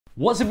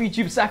What's up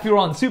YouTube, Saf here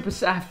on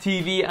SuperSaf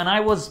TV, and I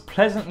was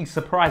pleasantly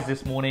surprised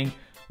this morning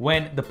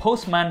when the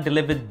postman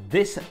delivered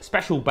this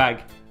special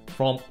bag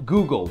from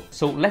Google.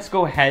 So let's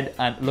go ahead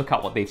and look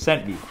at what they've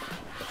sent me.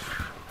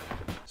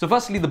 So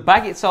firstly, the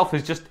bag itself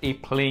is just a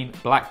plain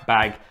black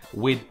bag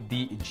with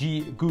the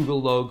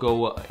Google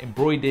logo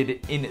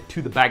embroidered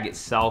into the bag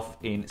itself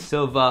in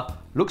silver.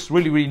 Looks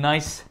really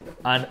nice.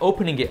 And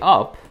opening it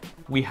up,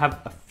 we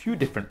have a few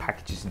different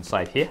packages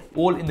inside here,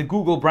 all in the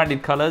Google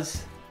branded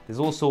colors. There's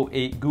also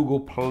a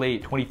Google Play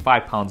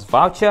 £25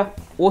 voucher.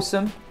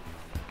 Awesome.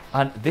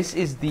 And this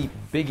is the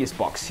biggest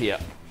box here.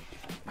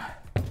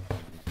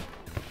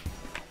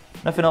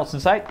 Nothing else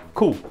inside.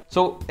 Cool.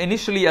 So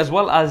initially, as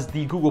well as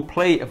the Google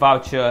Play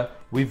voucher,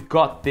 we've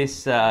got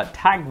this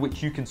tag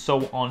which you can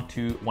sew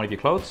onto one of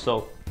your clothes.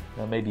 So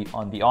maybe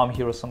on the arm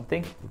here or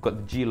something. We've got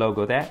the G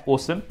logo there.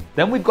 Awesome.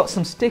 Then we've got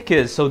some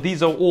stickers. So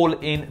these are all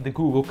in the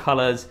Google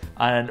colors,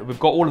 and we've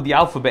got all of the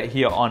alphabet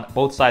here on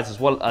both sides,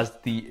 as well as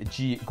the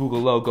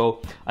Google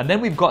logo. And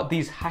then we've got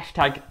these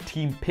hashtag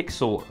Team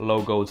Pixel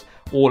logos,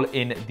 all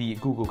in the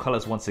Google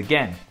colors once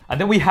again.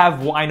 And then we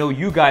have what I know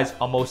you guys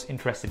are most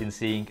interested in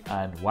seeing,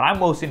 and what I'm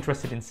most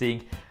interested in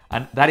seeing,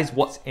 and that is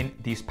what's in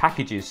these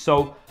packages.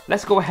 So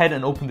let's go ahead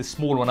and open the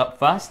small one up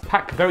first.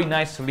 Packed very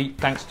nicely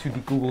thanks to the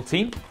Google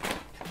team.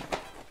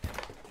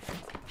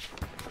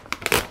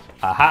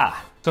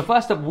 Aha! So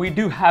first up, we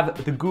do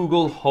have the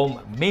Google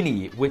Home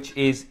Mini, which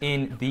is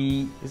in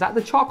the, is that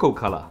the charcoal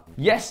color?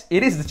 Yes,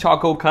 it is the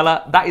charcoal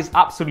color. That is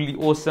absolutely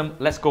awesome.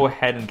 Let's go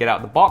ahead and get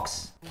out the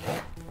box.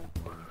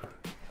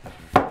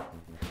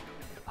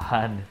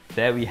 And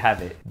there we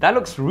have it. That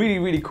looks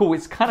really cool.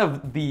 It's kind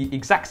of the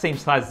exact same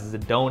size as a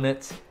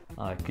donut.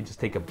 You could just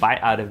take a bite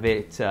out of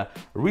it.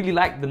 Really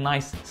like the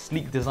nice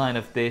sleek design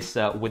of this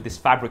with this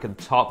fabric at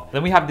the top.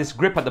 Then we have this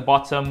grip at the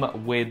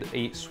bottom with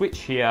a switch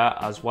here,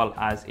 as well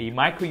as a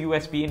micro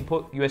USB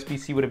input.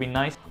 USB-C would have been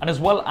nice. And as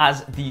well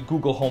as the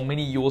Google Home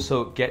Mini, you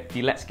also get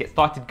the Let's Get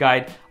Started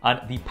guide and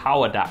the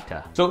power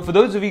adapter. So for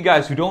those of you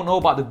guys who don't know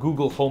about the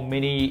Google Home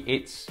Mini,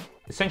 it's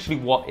essentially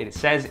what it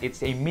says.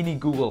 It's a mini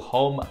Google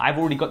Home. I've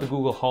already got the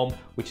Google Home,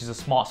 which is a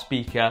smart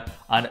speaker,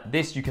 and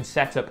this you can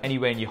set up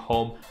anywhere in your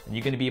home, and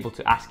you're going to be able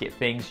to ask it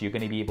things. You're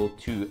going to be able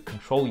to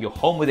control your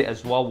home with it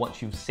as well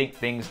once you've synced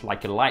things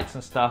like your lights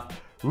and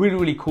stuff.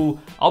 Really cool.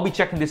 I'll be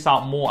checking this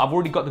out more. I've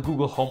already got the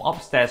Google Home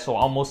upstairs, so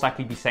I'll most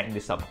likely be setting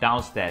this up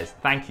downstairs.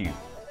 Thank you.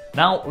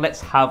 Now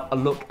let's have a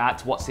look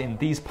at what's in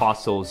these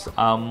parcels.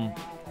 I'm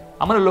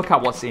going to look at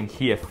what's in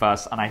here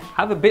first, and I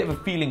have a bit of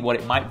a feeling what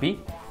it might be.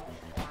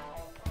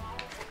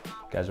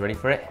 Guys ready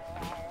for it?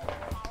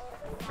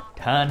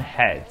 Turn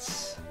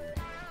heads.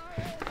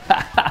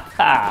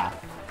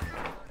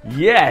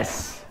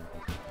 Yes!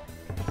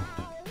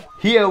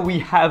 Here we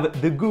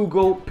have the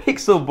Google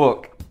Pixel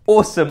Book.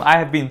 Awesome, I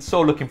have been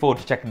so looking forward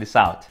to checking this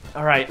out.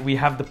 All right, we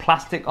have the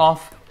plastic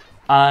off,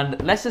 and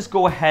let's just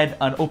go ahead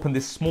and open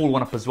this small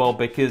one up as well,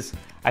 because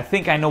I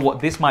think I know what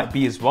this might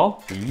be as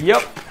well.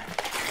 Yep.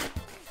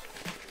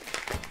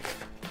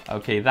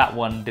 Okay, that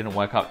one didn't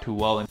work out too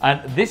well.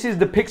 And this is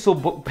the Pixel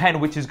Book pen,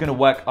 which is going to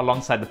work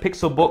alongside the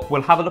Pixel Book.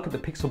 We'll have a look at the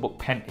Pixel Book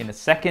pen in a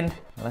second.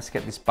 Let's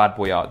get this bad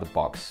boy out of the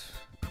box.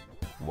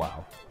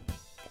 Wow.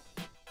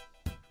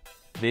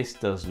 This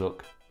does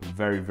look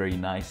very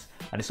nice.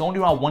 And it's only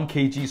around 1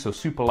 kg, so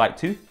super light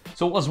too.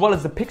 So as well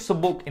as the Pixel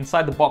Book,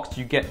 inside the box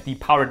you get the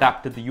power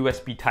adapter, the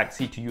USB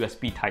Type-C to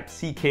USB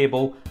Type-C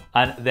cable,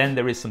 and then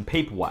there is some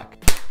paperwork.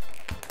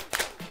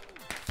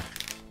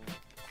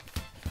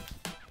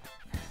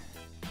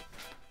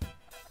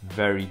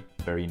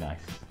 Very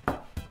nice.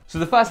 So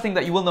the first thing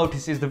that you will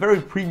notice is the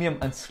very premium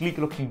and sleek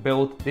looking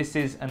build. This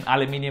is an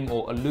aluminium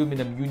or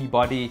aluminum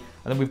unibody,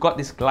 and then we've got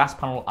this glass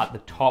panel at the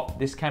top.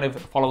 This kind of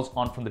follows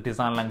on from the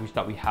design language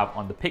that we have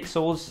on the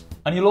Pixels.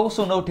 And you'll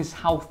also notice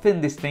how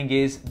thin this thing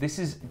is. This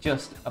is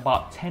just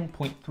about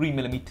 10.3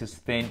 millimeters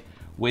thin,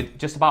 with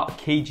just about a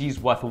kg's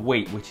worth of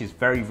weight, which is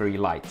very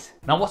light.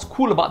 Now what's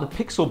cool about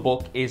the Pixel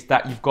Book is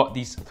that you've got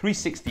these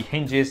 360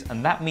 hinges,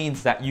 and that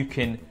means that you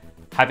can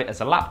have it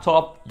as a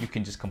laptop, you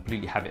can just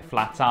completely have it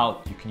flat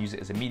out, you can use it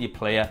as a media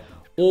player,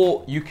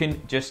 or you can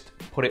just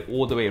put it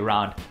all the way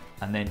around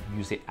and then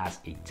use it as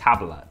a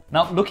tablet.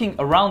 Now looking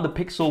around the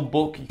Pixel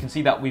Book, you can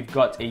see that we've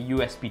got a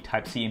USB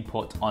Type-C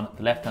input on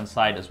the left hand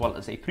side, as well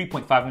as a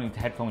 3.5mm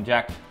headphone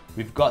jack.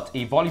 We've got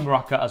a volume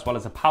rocker as well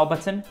as a power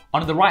button.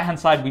 On the right hand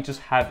side, we just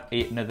have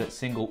another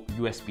single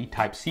USB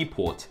Type-C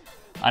port.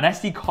 An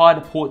SD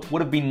card port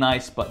would have been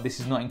nice, but this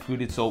is not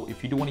included. So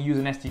if you do want to use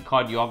an SD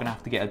card, you are going to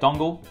have to get a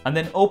dongle. And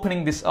then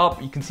opening this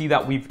up, you can see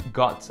that we've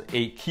got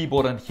a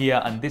keyboard on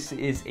here, and this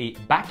is a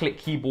backlit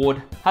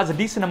keyboard. Has a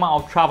decent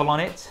amount of travel on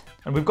it.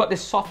 And we've got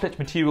this soft touch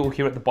material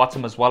here at the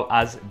bottom, as well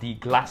as the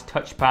glass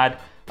touchpad.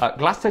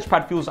 Glass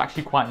touchpad feels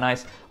actually quite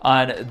nice,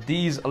 and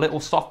these little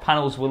soft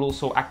panels will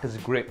also act as a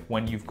grip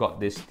when you've got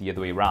this the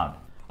other way around.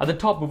 At the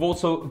top, we've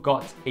also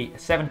got a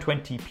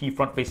 720p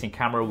front-facing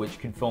camera, which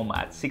can film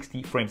at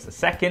 60 frames a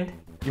second.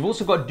 You've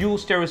also got dual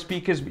stereo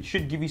speakers, which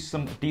should give you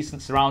some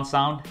decent surround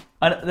sound.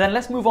 And then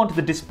let's move on to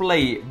the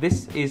display.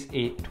 This is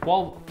a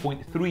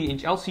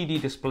 12.3-inch LCD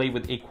display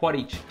with a Quad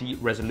HD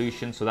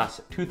resolution, so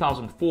that's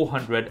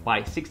 2400 by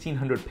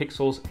 1600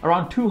 pixels,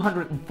 around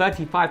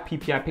 235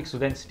 ppi pixel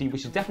density,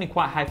 which is definitely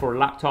quite high for a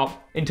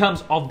laptop. In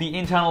terms of the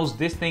internals,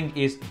 this thing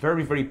is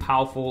very, very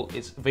powerful.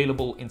 It's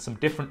available in some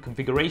different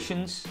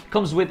configurations. It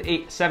comes with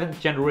a 7th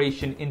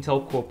generation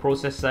Intel Core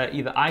processor,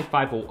 either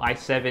i5 or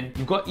i7.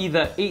 You've got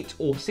either 8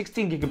 or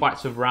 16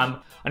 gigabytes of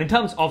RAM. And in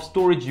terms of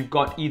storage, you've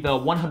got either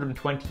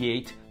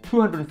 128,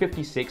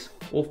 256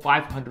 or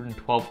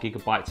 512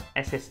 gigabytes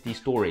SSD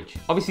storage.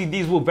 Obviously,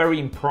 these will vary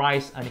in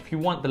price, and if you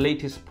want the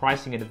latest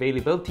pricing and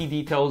availability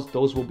details,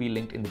 those will be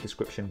linked in the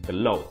description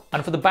below.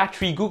 And for the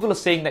battery, Google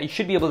is saying that you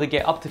should be able to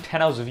get up to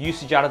 10 hours of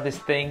usage out of this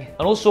thing,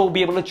 and also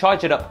be able to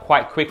charge it up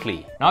quite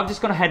quickly. Now, I've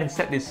just gone ahead and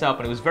set this up,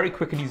 and it was very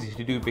quick and easy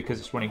to do because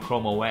it's running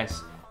Chrome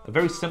OS.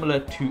 Very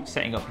similar to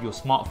setting up your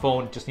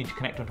smartphone, just need to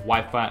connect onto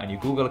Wi-Fi and your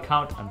Google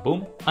account and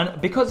boom.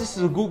 And because this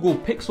is a Google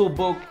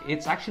Pixelbook,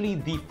 it's actually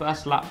the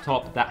first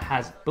laptop that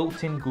has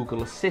built-in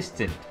Google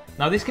Assistant.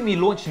 Now this can be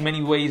launched in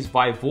many ways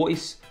via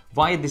voice,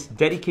 via this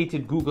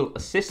dedicated Google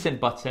Assistant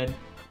button,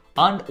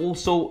 and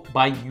also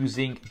by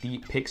using the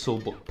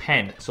Pixelbook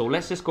pen. So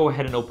let's just go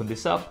ahead and open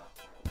this up.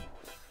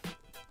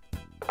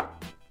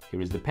 Here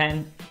is the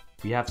pen.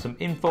 We have some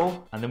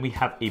info, and then we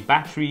have a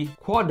battery,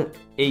 Quad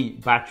A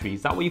battery.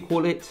 Is that what you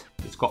call it?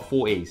 It's got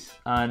 4 A's.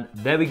 And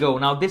there we go.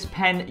 Now this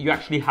pen, you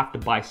actually have to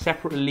buy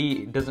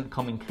separately. It doesn't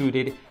come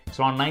included. It's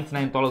around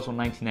 $99 or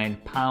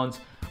 £99.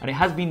 And it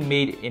has been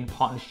made in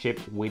partnership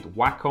with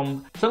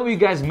Wacom. Some of you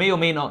guys may or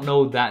may not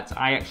know that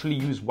I actually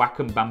use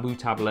Wacom bamboo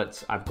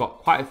tablets. I've got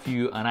quite a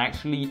few, and I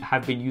actually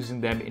have been using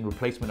them in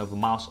replacement of a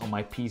mouse on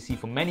my PC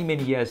for many,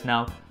 many years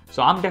now.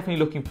 So I'm definitely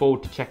looking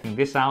forward to checking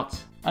this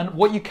out. And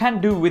what you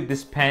can do with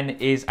this pen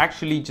is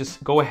actually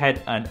just go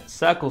ahead and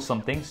circle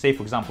something, say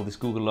for example this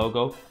Google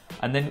logo,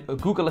 and then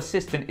Google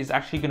Assistant is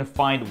actually going to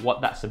find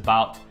what that's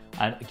about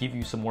and give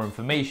you some more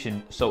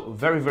information. So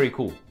very, very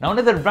cool. Now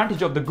another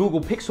advantage of the Google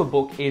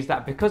Pixelbook is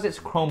that because it's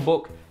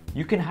Chromebook,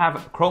 you can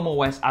have Chrome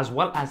OS as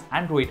well as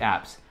Android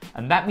apps.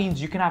 And that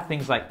means you can have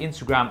things like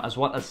Instagram as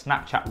well as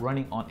Snapchat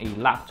running on a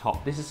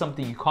laptop. This is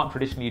something you can't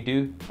traditionally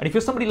do. And if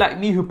you're somebody like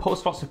me who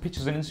posts lots of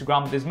pictures on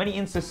Instagram, there's many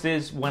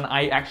instances when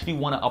I actually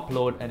want to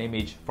upload an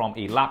image from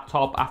a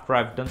laptop after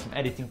I've done some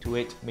editing to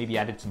it, maybe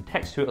added some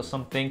text to it or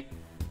something.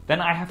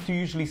 Then I have to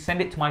usually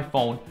send it to my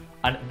phone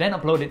and then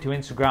upload it to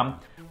Instagram.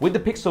 With the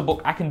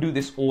Pixelbook, I can do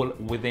this all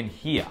within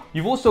here.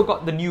 You've also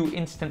got the new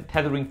instant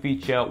tethering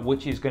feature,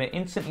 which is going to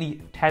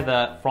instantly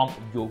tether from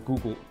your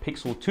Google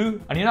Pixel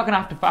 2. And you're not going to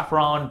have to faff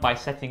around by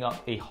setting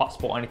up a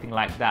hotspot or anything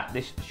like that.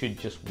 This should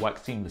just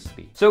work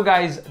seamlessly. So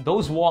guys,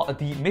 those were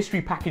the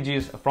mystery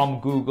packages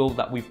from Google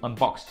that we've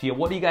unboxed here.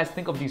 What do you guys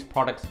think of these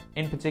products,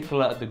 in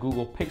particular the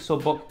Google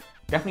Pixelbook?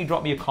 Definitely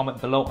drop me a comment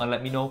below and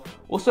let me know.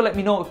 Also let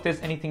me know if there's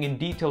anything in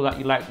detail that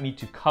you'd like me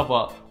to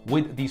cover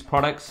with these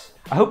products.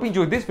 I hope you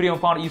enjoyed this video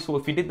and found it useful.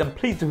 If you did, then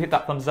please do hit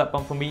that thumbs up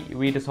button for me. It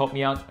really does help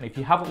me out. And if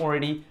you haven't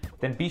already,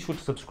 then be sure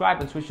to subscribe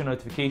and switch on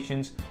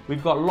notifications.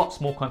 We've got lots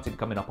more content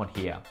coming up on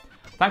here.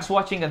 Thanks for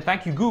watching, and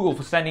thank you Google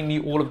for sending me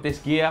all of this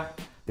gear.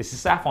 This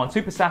is Saf on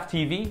SuperSaf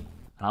TV, and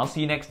I'll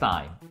see you next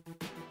time.